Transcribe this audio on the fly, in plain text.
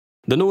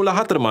De Nola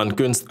Hatterman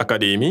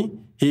Kunstacademie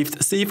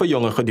heeft 7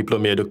 jonge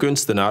gediplomeerde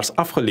kunstenaars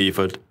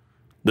afgeleverd.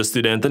 De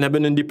studenten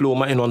hebben een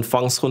diploma in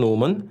ontvangst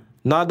genomen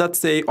nadat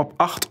zij op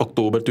 8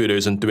 oktober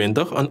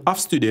 2020 een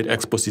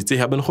afstudeerexpositie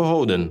hebben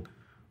gehouden.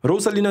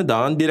 Roseline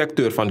Daan,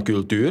 directeur van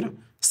Cultuur,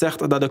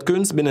 zegt dat de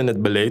kunst binnen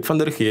het beleid van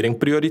de regering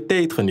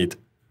prioriteit geniet.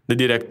 De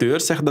directeur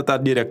zegt dat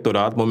haar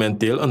directoraat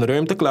momenteel een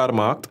ruimte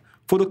klaarmaakt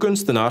voor de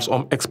kunstenaars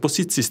om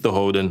exposities te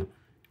houden.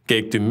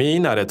 Kijkt u mee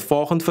naar het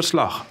volgende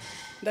verslag.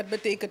 Dat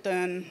betekent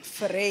een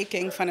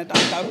verrijking van het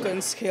aantal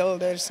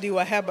kunstschilders die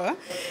we hebben.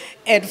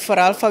 En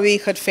vooral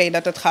vanwege het feit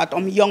dat het gaat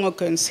om jonge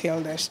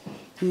kunstschilders.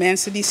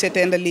 Mensen die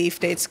zitten in de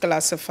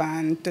leeftijdsklasse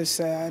van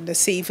tussen de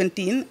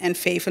 17 en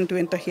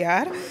 25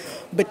 jaar.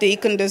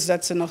 Betekent dus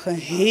dat ze nog een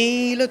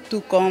hele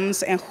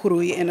toekomst en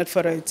groei in het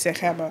vooruitzicht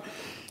hebben.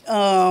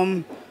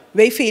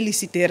 Wij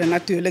feliciteren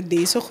natuurlijk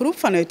deze groep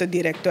vanuit het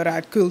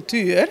directoraat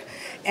Cultuur.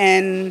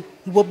 En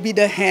we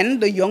bieden hen,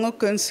 de jonge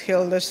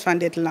kunstschilders van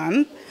dit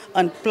land,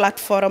 een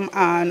platform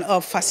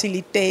aan,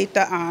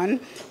 faciliteiten aan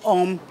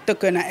om te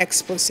kunnen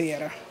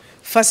exposeren.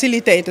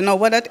 Faciliteiten, nou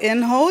wat dat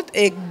inhoudt,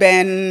 ik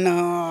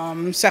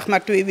ben zeg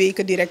maar 2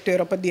 weken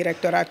directeur op het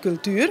directoraat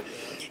Cultuur.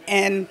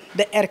 En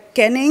de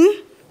erkenning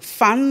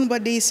van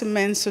wat deze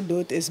mensen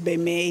doen is bij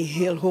mij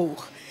heel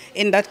hoog.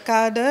 In dat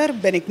kader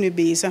ben ik nu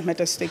bezig met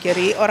een stukje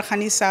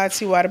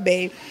reorganisatie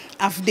waarbij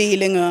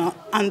afdelingen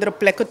andere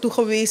plekken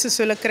toegewezen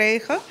zullen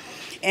krijgen.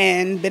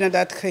 En binnen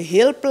dat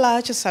geheel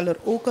plaatje zal er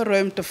ook een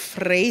ruimte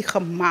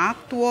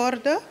vrijgemaakt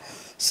worden,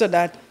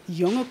 zodat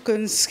jonge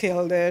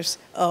kunstschilders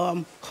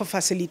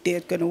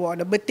gefaciliteerd kunnen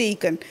worden.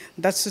 Betekent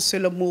dat ze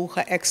zullen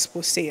mogen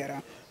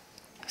exposeren.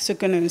 Ze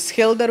kunnen hun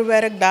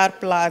schilderwerk daar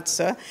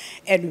plaatsen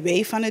en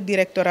wij van het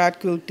directoraat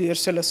Cultuur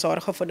zullen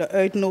zorgen voor de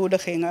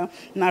uitnodigingen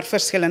naar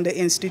verschillende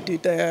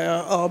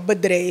instituten,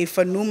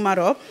 bedrijven, noem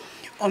maar op,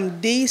 om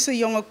deze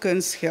jonge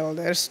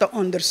kunstschilders te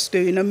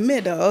ondersteunen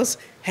middels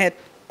het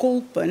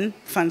kopen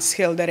van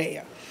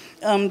schilderijen.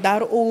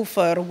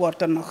 Daarover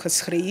wordt er nog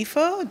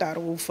geschreven,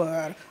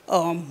 daarover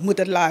moet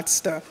het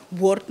laatste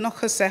woord nog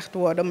gezegd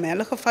worden. Maar in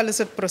elk geval is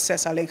het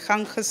proces al in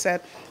gang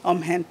gezet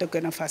om hen te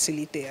kunnen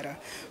faciliteren.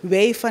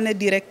 Wij van het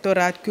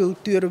directoraat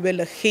Cultuur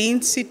willen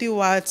geen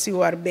situatie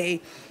waarbij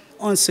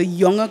onze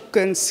jonge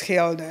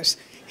kunstschilders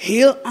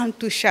heel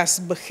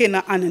enthousiast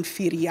beginnen aan een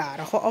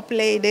 4-jarige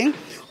opleiding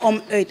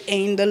om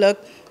uiteindelijk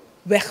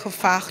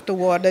weggevaagd te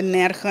worden,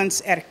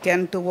 nergens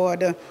erkend te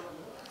worden,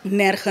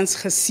 nergens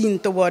gezien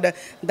te worden.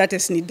 Dat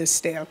is niet de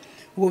stijl.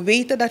 We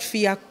weten dat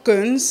via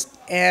kunst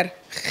er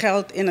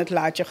geld in het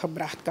laadje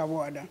gebracht kan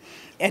worden.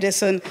 Er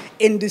is een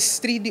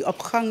industrie die op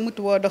gang moet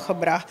worden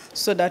gebracht,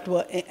 zodat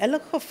we in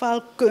elk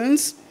geval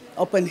kunst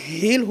op een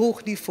heel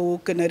hoog niveau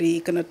kunnen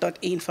rekenen tot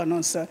een van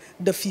onze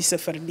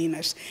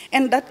deviezenverdieners.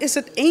 En dat is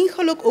het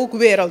eigenlijk ook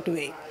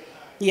wereldwijd.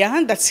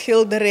 Ja, dat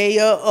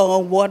schilderijen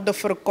worden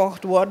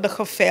verkocht, worden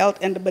geveild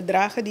en de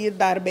bedragen die het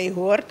daarbij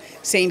hoort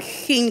zijn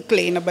geen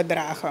kleine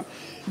bedragen.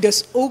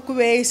 Dus ook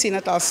wij zien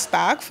het als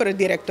taak voor het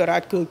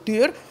directoraat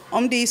Cultuur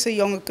om deze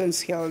jonge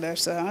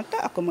kunstschilders te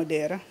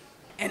accommoderen.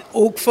 En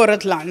ook voor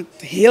het land,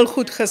 heel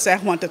goed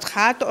gezegd, want het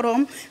gaat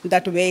erom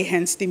dat wij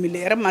hen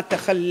stimuleren. Maar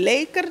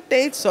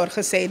tegelijkertijd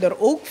zorgen zij er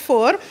ook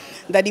voor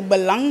dat die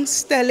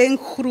belangstelling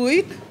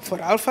groeit,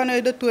 vooral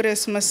vanuit de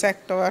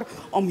toerismesector,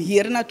 om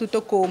hier naartoe te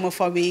komen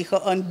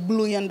vanwege een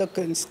bloeiende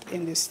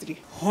kunstindustrie.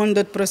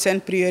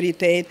 100%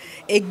 prioriteit.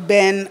 Ik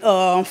ben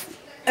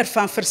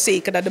ervan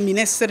verzekerd dat de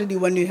minister die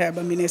we nu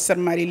hebben, minister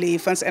Marie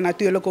Levens, en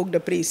natuurlijk ook de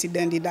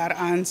president die daar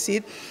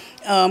aanzit,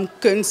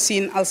 kunst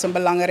zien als een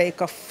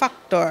belangrijke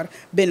factor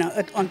binnen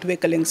het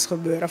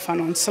ontwikkelingsgebeuren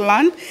van ons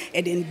land.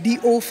 En in die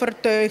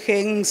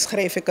overtuiging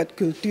schrijf ik het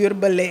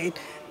cultuurbeleid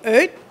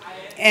uit.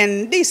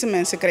 En deze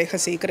mensen krijgen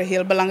zeker een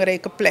heel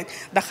belangrijke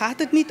plek. Dan gaat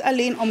het niet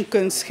alleen om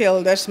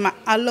kunstschilders, maar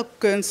alle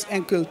kunst-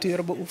 en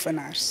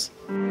cultuurbeoefenaars.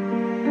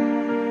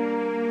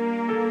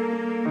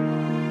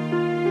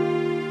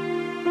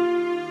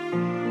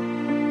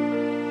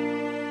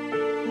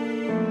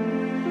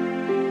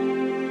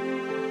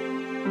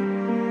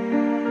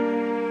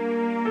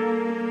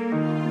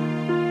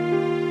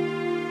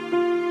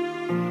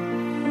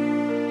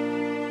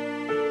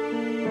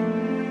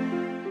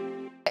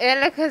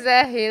 Eerlijk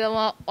gezegd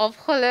helemaal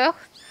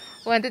opgelucht,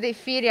 want het heeft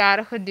 4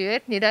 jaar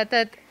geduurd. Niet dat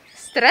het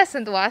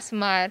stressend was,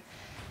 maar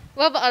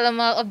we hebben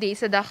allemaal op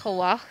deze dag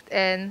gewacht.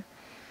 En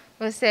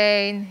we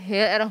zijn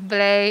heel erg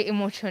blij,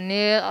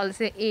 emotioneel, alles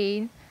in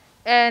één.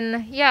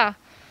 En ja,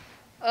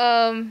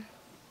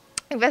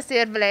 ik ben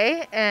zeer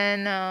blij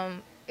en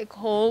ik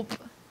hoop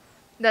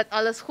dat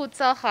alles goed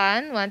zal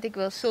gaan, want ik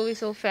wil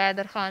sowieso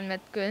verder gaan met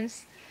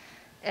kunst.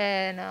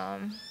 En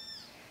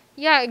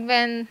ja, ik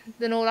ben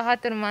de Nola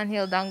Hatterman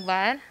heel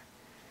dankbaar.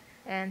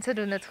 En ze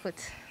doen het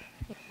goed.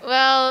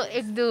 Wel,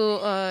 ik doe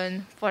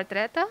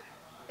portretten.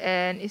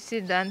 En u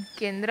ziet dan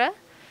kinderen.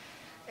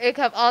 Ik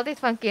heb altijd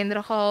van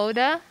kinderen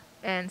gehouden.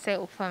 En zij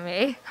ook van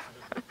mij.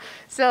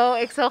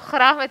 Ik zou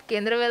graag met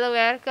kinderen willen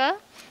werken.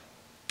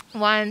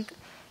 Want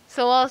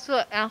zoals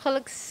we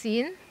eigenlijk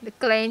zien, de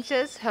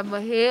kleintjes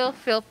hebben heel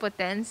veel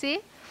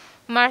potentie.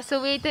 Maar ze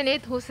weten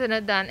niet hoe ze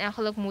het dan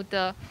eigenlijk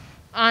moeten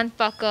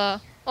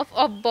aanpakken of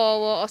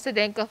opbouwen. Of ze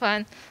denken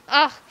van,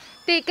 ach,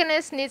 tekenen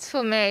is niets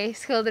voor mij,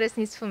 schilderen is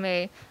niets voor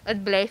mij.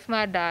 Het blijft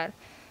maar daar.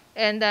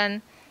 En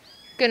dan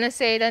kunnen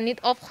zij dan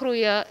niet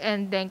opgroeien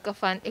en denken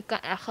van, ik kan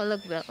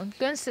eigenlijk wel een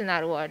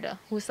kunstenaar worden.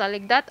 Hoe zal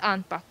ik dat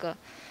aanpakken?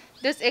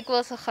 Dus ik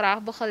wil ze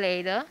graag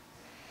begeleiden.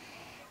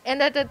 En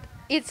dat het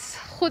iets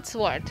goeds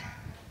wordt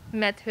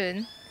met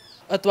hun.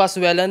 Het was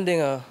wel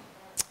een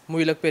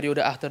moeilijke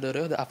periode achter de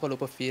rug, de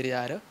afgelopen 4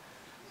 jaren.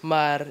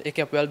 Maar ik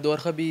heb wel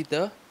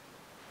doorgebeten.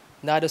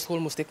 Na de school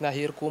moest ik naar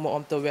hier komen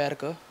om te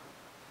werken.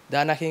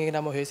 Daarna ging ik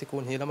naar mijn huis, ik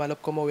woon helemaal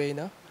op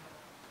Kommerwijnen.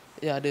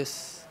 Ja, dus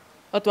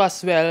het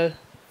was wel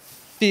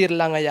 4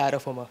 lange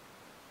jaren voor me.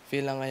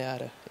 4 lange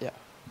jaren, ja.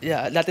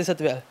 Ja, dat is het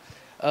wel.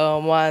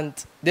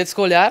 Want dit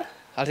schooljaar,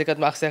 als ik het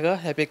mag zeggen,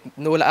 heb ik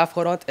Nola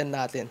afgerond en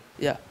nadat.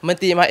 Ja. Mijn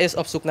thema is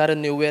op zoek naar een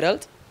nieuwe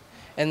wereld.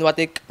 En wat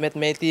ik met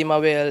mijn thema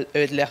wil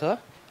uitleggen.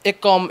 Ik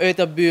kom uit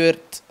een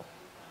buurt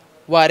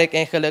waar ik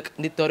eigenlijk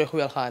niet terug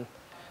wil gaan.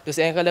 Dus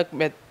eigenlijk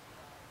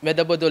met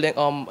de bedoeling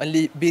om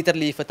een beter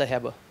leven te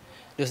hebben.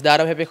 Dus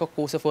daarom heb ik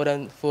gekozen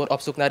voor op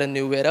zoek naar een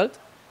nieuwe wereld.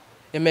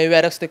 In mijn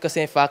werkstukken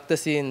zijn vaak te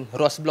zien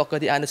rosblokken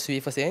die aan het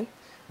zweven zijn.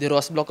 Die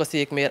rosblokken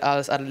zie ik meer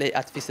als allerlei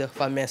adviezen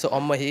van mensen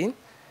om me heen.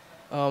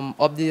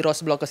 Op die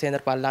rosblokken zijn er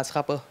een paar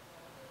landschappen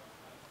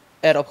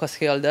erop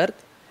geschilderd.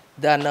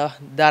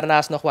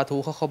 Daarnaast nog wat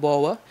hoge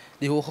gebouwen.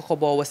 Die hoge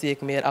gebouwen zie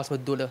ik meer als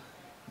mijn doelen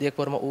die ik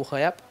voor mijn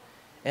ogen heb.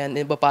 En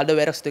in bepaalde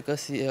werkstukken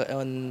zie je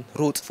een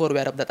rood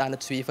voorwerp dat aan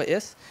het zweven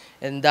is.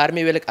 En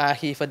daarmee wil ik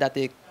aangeven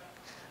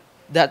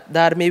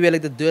daarmee wil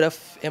ik de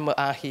durf in me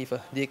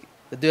aangeven. De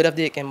durf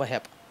die ik in me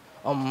heb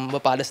om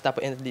bepaalde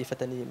stappen in het leven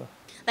te nemen.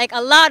 Like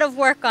a lot of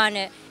work on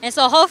it. And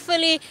so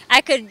hopefully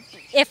I could,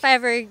 if I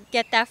ever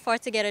get that far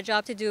to get a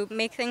job to do,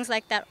 make things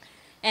like that.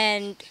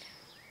 And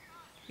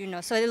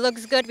so it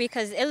looks good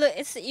because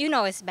it's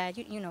it's bad.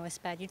 You know it's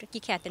bad. You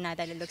can't deny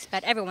that it looks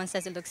bad. Everyone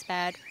says it looks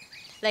bad.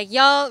 Like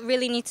y'all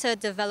really need to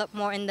develop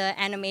more in the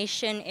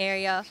animation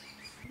area.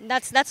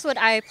 That's what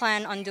I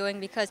plan on doing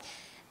because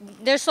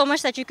there's so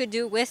much that you could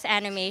do with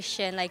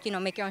animation. Like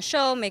make your own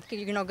show, make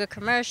good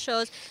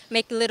commercials,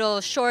 make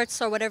little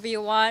shorts or whatever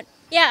you want.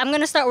 Yeah, I'm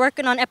gonna start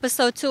working on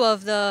episode 2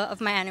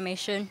 of my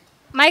animation.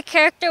 My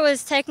character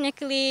was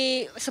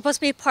technically supposed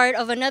to be part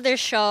of another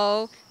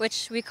show,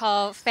 which we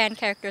call fan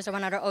characters or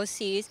one of our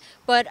OCs.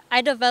 But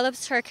I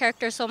developed her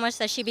character so much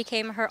that she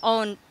became her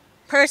own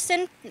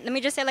person. Let me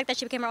just say like that,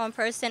 she became her own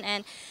person.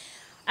 And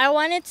I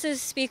wanted to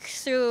speak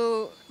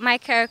through my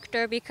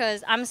character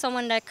because I'm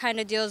someone that kind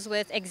of deals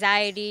with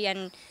anxiety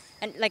and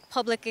like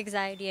public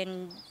anxiety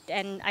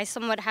and I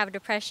somewhat have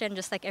depression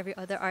just like every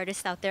other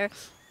artist out there.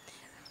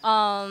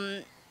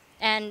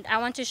 And I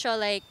want to show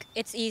like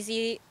it's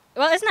easy.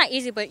 Well, it's not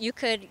easy, but you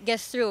could get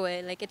through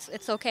it. Like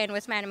it's okay. And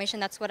with my animation,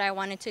 that's what I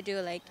wanted to do.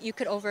 Like you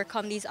could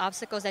overcome these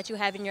obstacles that you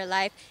have in your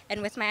life.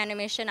 And with my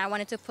animation, I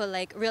wanted to put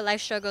like real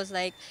life struggles,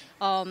 like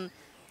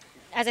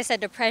as I said,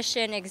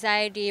 depression,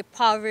 anxiety,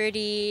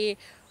 poverty,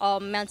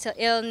 mental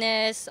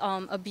illness,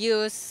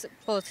 abuse,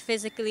 both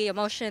physically,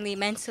 emotionally,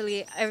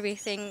 mentally,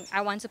 everything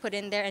I want to put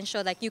in there and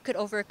show like you could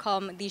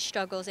overcome these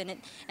struggles in it.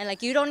 And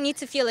like you don't need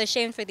to feel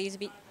ashamed for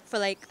for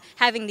like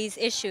having these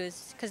issues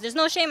because there's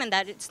no shame in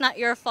that. It's not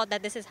your fault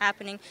that this is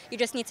happening. You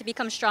just need to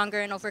become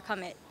stronger and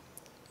overcome it.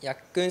 Ja,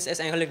 kunst is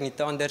eigenlijk niet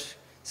te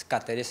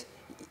onderschatten. Dus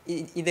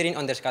iedereen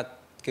onderschat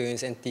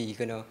kunst en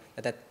tekenen,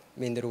 dat het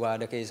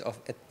minderwaardig is of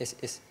het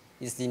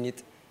is die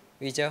niet,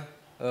 weet je,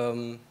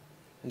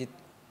 niet,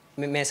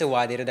 mensen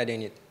waarderen dat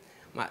niet.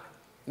 Maar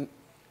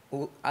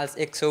als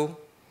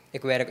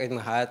ik werk uit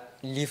mijn hart,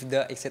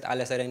 liefde, ik zet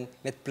alles erin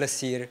met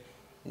plezier,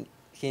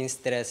 geen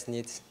stress,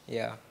 niets,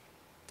 ja.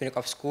 Toen ik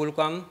op school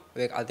kwam,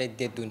 wil ik altijd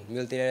dit doen,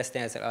 multilayer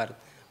stencil art.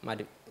 Maar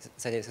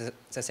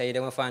ze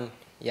zeiden me van,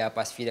 ja,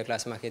 pas 4e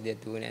klas mag je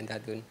dit doen en dat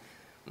doen.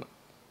 Maar,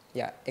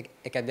 ja,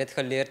 ik heb dit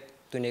geleerd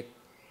toen ik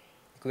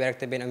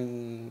werkte bij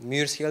een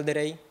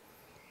muurschilderij.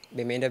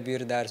 Bij mij in de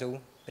buurt daar zo,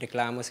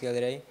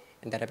 reclameschilderij.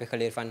 En daar heb ik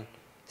geleerd van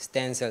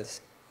stencils.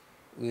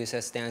 Hoe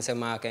ze stencil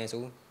maken en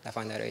zo,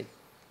 daarvan daaruit.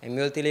 En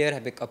multilayer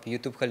heb ik op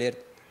YouTube geleerd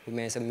hoe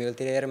mensen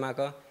multilayer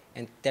maken.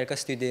 En telkens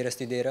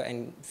studeren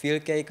en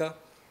veel kijken.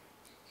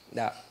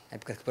 Ja,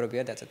 heb ik het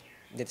geprobeerd.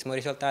 Dit is mijn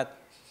resultaat.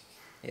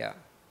 Ja,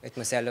 uit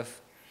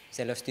mezelf,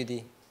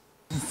 zelfstudie.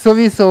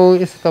 Sowieso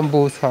is het een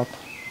boodschap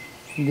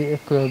die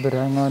ik wil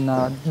brengen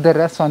naar de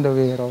rest van de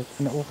wereld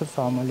en ook het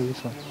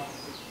samenleven.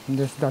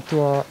 Dus dat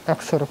we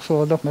echt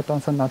zorgvuldig met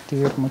onze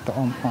natuur moeten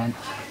omgaan.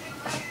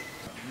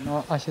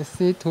 Nou, als je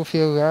ziet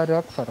hoeveel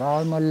werk,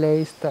 vooral mijn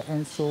lijsten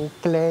en zo,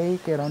 klei,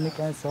 keramiek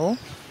en zo.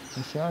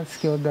 Dus ja,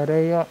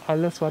 schilderijen,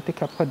 alles wat ik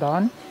heb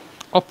gedaan,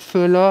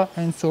 opvullen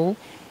en zo.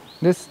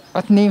 Dus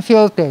het neemt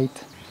veel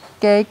tijd.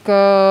 Kijk,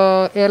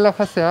 eerlijk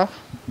gezegd,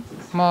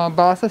 mijn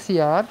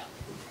basisjaar,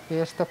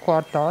 eerste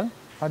kwartaal,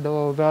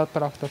 hadden we wel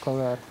prachtige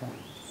werken.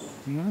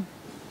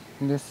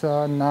 Dus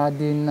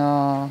nadien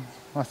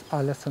was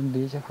alles een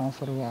beetje gaan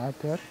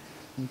verwaterd.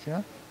 Weet je?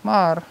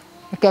 Maar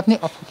ik heb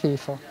niet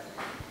opgegeven.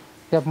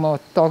 Ik heb me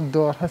toch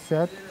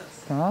doorgezet.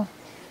 Ja?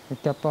 Ik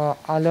heb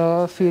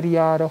alle 4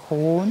 jaren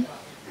gewoon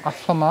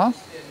afgemaakt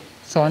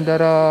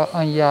zonder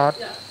een jaar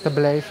te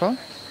blijven.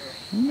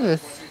 Dus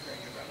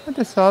het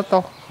is wel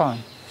toch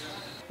gegaan.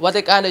 Wat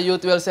ik aan de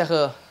youth wil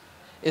zeggen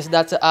is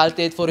dat ze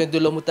altijd voor hun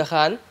doelen moeten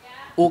gaan.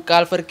 Ook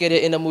al verkeer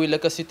je in een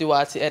moeilijke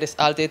situatie, er is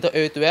altijd een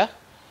uitweg.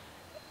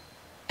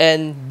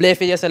 En blijf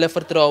in jezelf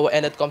vertrouwen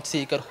en het komt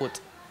zeker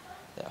goed.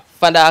 Ja.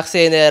 Vandaag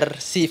zijn er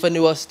 7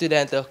 nieuwe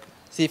studenten,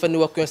 7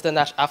 nieuwe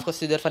kunstenaars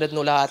afgestudeerd van het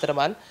Nola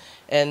Hatterman.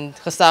 En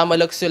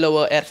gezamenlijk zullen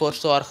we ervoor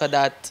zorgen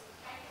dat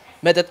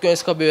met het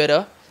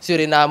kunstgebeuren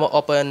Suriname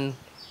op een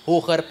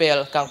hoger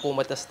pijl kan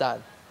komen te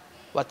staan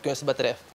wat kunst betreft.